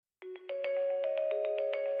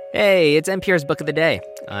Hey, it's NPR's Book of the Day.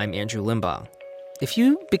 I'm Andrew Limbaugh. If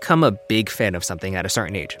you become a big fan of something at a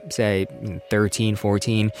certain age, say 13,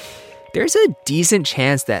 14, there's a decent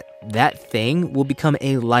chance that that thing will become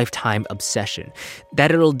a lifetime obsession,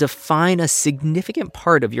 that it'll define a significant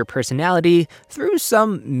part of your personality through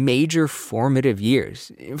some major formative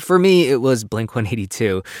years. For me, it was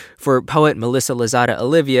Blink-182. For poet Melissa Lozada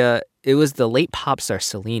Olivia, it was the late pop star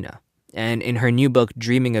Selena. And in her new book,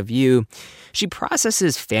 Dreaming of You, she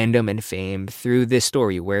processes fandom and fame through this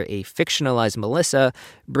story where a fictionalized Melissa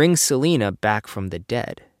brings Selena back from the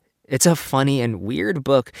dead. It's a funny and weird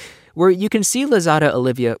book where you can see Lozada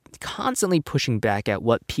Olivia constantly pushing back at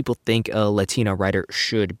what people think a Latina writer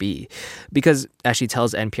should be. Because, as she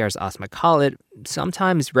tells NPR's Asma Khalid,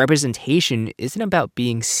 sometimes representation isn't about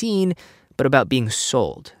being seen, but about being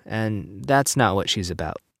sold. And that's not what she's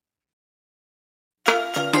about.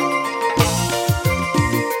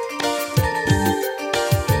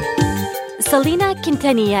 Selena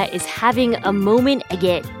Quintanilla is having a moment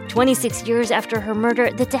again. 26 years after her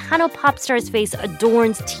murder, the Tejano pop star's face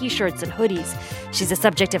adorns T-shirts and hoodies. She's the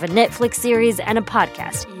subject of a Netflix series and a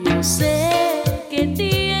podcast.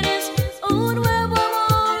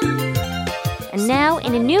 And now,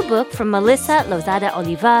 in a new book from Melissa Lozada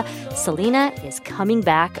Oliva, Selena is coming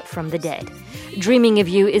back from the dead. Dreaming of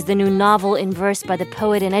You is the new novel in verse by the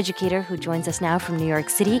poet and educator who joins us now from New York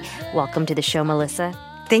City. Welcome to the show, Melissa.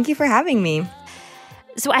 Thank you for having me.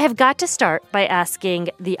 So I have got to start by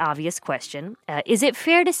asking the obvious question. Is it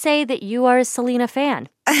fair to say that you are a Selena fan?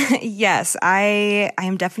 Yes, I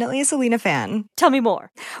am definitely a Selena fan. Tell me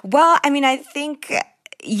more. Well, I think,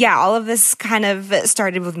 all of this kind of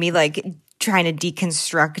started with me, trying to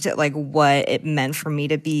deconstruct, what it meant for me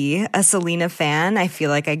to be a Selena fan. I feel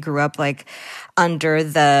like I grew up, under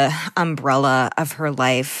the umbrella of her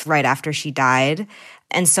life right after she died.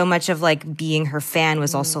 And so much of being her fan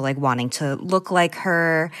was also wanting to look like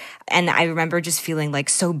her. And I remember just feeling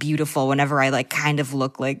so beautiful whenever I kind of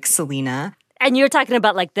look like Selena. And you're talking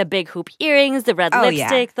about the big hoop earrings, the red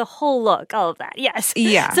lipstick, the whole look, all of that. Yes.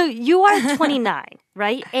 Yeah. So you are 29,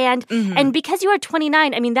 right? And and because you are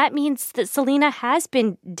 29, that means that Selena has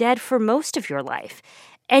been dead for most of your life.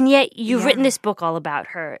 And yet you've written this book all about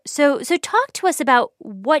her. So talk to us about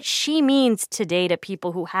what she means today to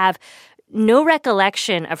people who have no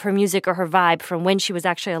recollection of her music or her vibe from when she was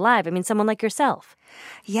actually alive. Someone like yourself.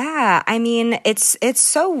 Yeah, it's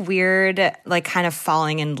so weird, kind of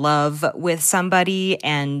falling in love with somebody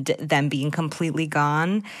and them being completely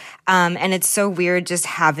gone. And it's so weird just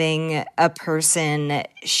having a person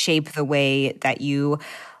shape the way that you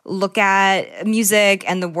look at music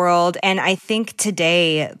and the world. And I think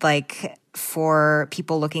today, for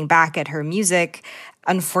people looking back at her music,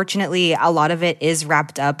 unfortunately, a lot of it is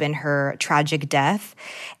wrapped up in her tragic death.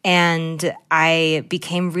 And I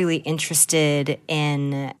became really interested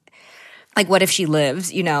in, what if she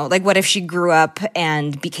lived, what if she grew up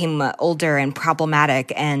and became older and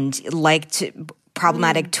problematic and liked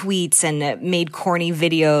problematic tweets and made corny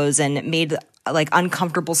videos and made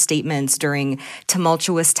uncomfortable statements during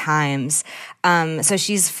tumultuous times. So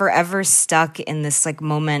she's forever stuck in this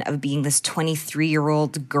moment of being this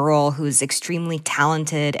 23-year-old girl who's extremely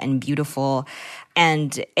talented and beautiful.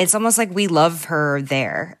 And it's almost like we love her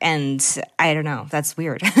there. And I don't know, that's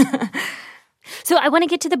weird. So I want to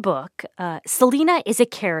get to the book. Selena is a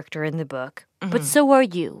character in the book, but so are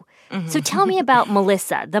you. So tell me about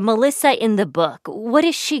Melissa, the Melissa in the book. What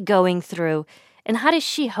is she going through? And how does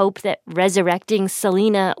she hope that resurrecting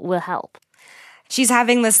Selena will help? She's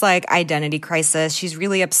having this identity crisis. She's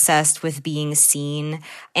really obsessed with being seen.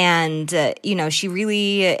 And, she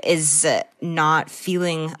really is not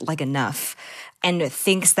feeling like enough and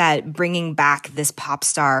thinks that bringing back this pop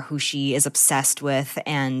star who she is obsessed with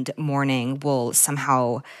and mourning will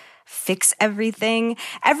somehow fix everything.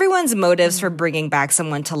 Everyone's motives for bringing back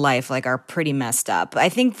someone to life are pretty messed up. I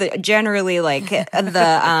think that generally the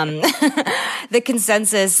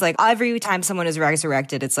consensus every time someone is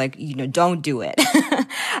resurrected, it's don't do it.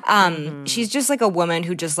 She's just a woman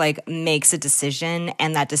who just makes a decision,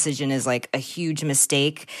 and that decision is a huge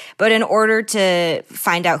mistake. But in order to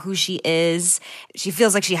find out who she is, she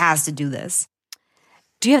feels like she has to do this.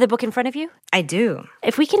 Do you have the book in front of you? I do.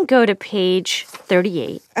 If we can go to page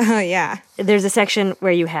 38. Oh, yeah. There's a section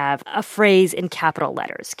where you have a phrase in capital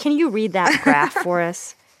letters. Can you read that graph for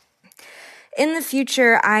us? In the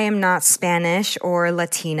future, I am not Spanish or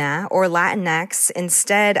Latina or Latinx.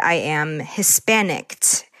 Instead, I am Hispanic.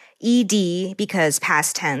 ED because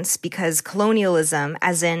past tense, because colonialism,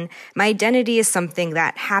 as in my identity is something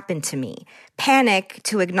that happened to me. Panic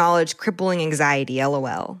to acknowledge crippling anxiety,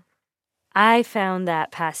 LOL. I found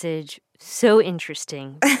that passage So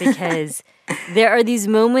interesting, because there are these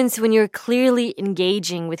moments when you're clearly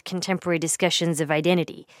engaging with contemporary discussions of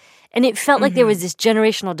identity. And it felt like there was this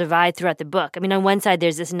generational divide throughout the book. I mean, on one side,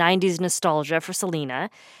 there's this 90s nostalgia for Selena.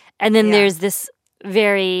 And then there's this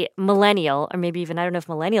very millennial, or maybe even, I don't know if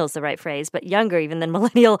millennial is the right phrase, but younger even than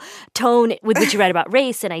millennial tone with which you write about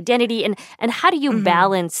race and identity. And how do you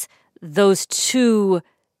balance those two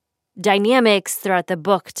dynamics throughout the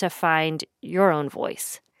book to find your own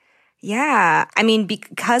voice? Yeah. I mean,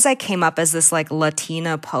 because I came up as this like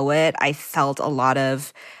Latina poet, I felt a lot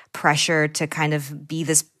of pressure to kind of be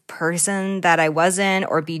this person that I wasn't,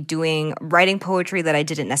 or be writing poetry that I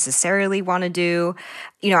didn't necessarily want to do.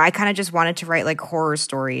 You know, I kind of just wanted to write like horror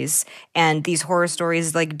stories, and these horror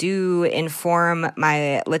stories like do inform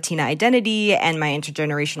my Latina identity and my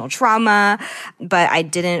intergenerational trauma, but I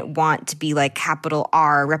didn't want to be like capital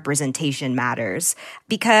R representation matters,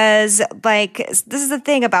 because like this is the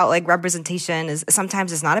thing about like representation is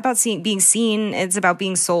sometimes it's not about being seen, it's about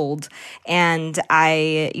being sold. And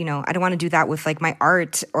I don't want to do that with like my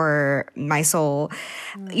art or my soul.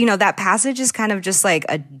 You know, that passage is kind of just like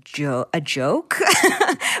a joke,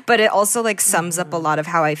 but it also like sums up a lot of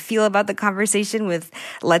how I feel about the conversation with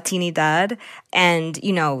Latinidad. And,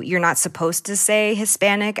 you know, you're not supposed to say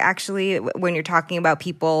Hispanic actually when you're talking about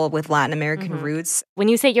people with Latin American roots. When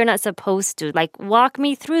you say you're not supposed to, like, walk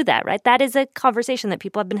me through that, right? That is a conversation that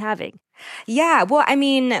people have been having. Yeah, well, I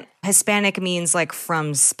mean, Hispanic means like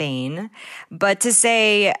from Spain, but to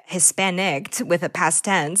say Hispanic with a past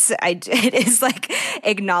tense, it is like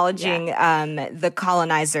acknowledging the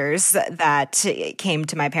colonizers that came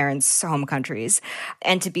to my parents' home countries,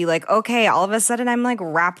 and to be like, okay, all of a sudden I'm like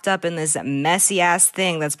wrapped up in this messy ass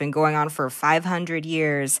thing that's been going on for 500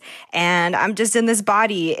 years, and I'm just in this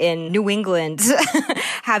body in New England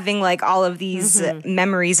having like all of these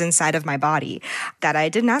memories inside of my body that I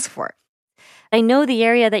didn't ask for. I know the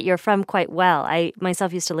area that you're from quite well. I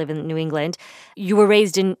myself used to live in New England. You were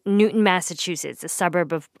raised in Newton, Massachusetts, a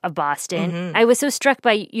suburb of Boston. I was so struck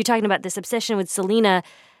by you talking about this obsession with Selena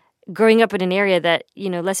growing up in an area that, you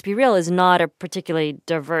know, let's be real, is not a particularly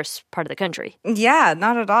diverse part of the country. Yeah,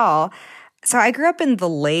 not at all. So I grew up in the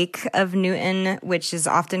Lake of Newton, which is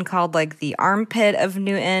often called like the armpit of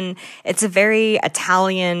Newton. It's a very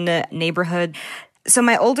Italian neighborhood. So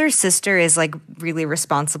my older sister is like really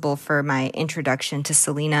responsible for my introduction to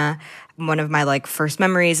Selena. One of my like first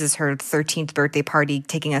memories is her 13th birthday party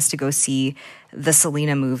taking us to go see the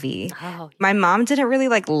Selena movie. Oh. My mom didn't really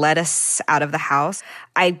like let us out of the house.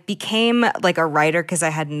 I became like a writer because I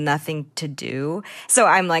had nothing to do. So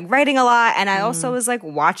I'm like writing a lot. And I also was like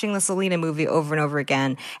watching the Selena movie over and over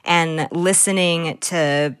again and listening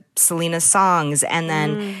to Selena's songs. And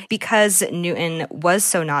then because Newton was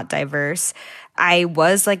so not diverse, I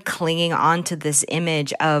was like clinging on to this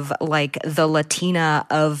image of like the Latina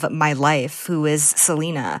of my life, who is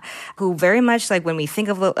Selena, who very much like when we think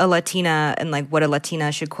of a Latina and like what a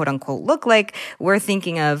Latina should quote unquote look like, we're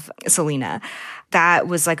thinking of Selena. That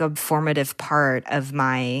was like a formative part of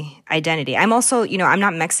my identity. I'm also, you know, I'm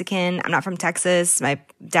not Mexican. I'm not from Texas. My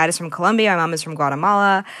dad is from Colombia. My mom is from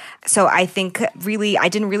Guatemala. So I think really, I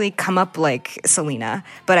didn't really come up like Selena,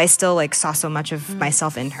 but I still like saw so much of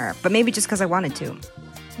myself in her, but maybe just because I wanted to.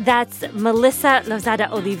 That's Melissa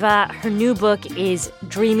Lozada Oliva. Her new book is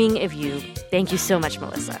Dreaming of You. Thank you so much,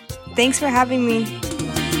 Melissa. Thanks for having me.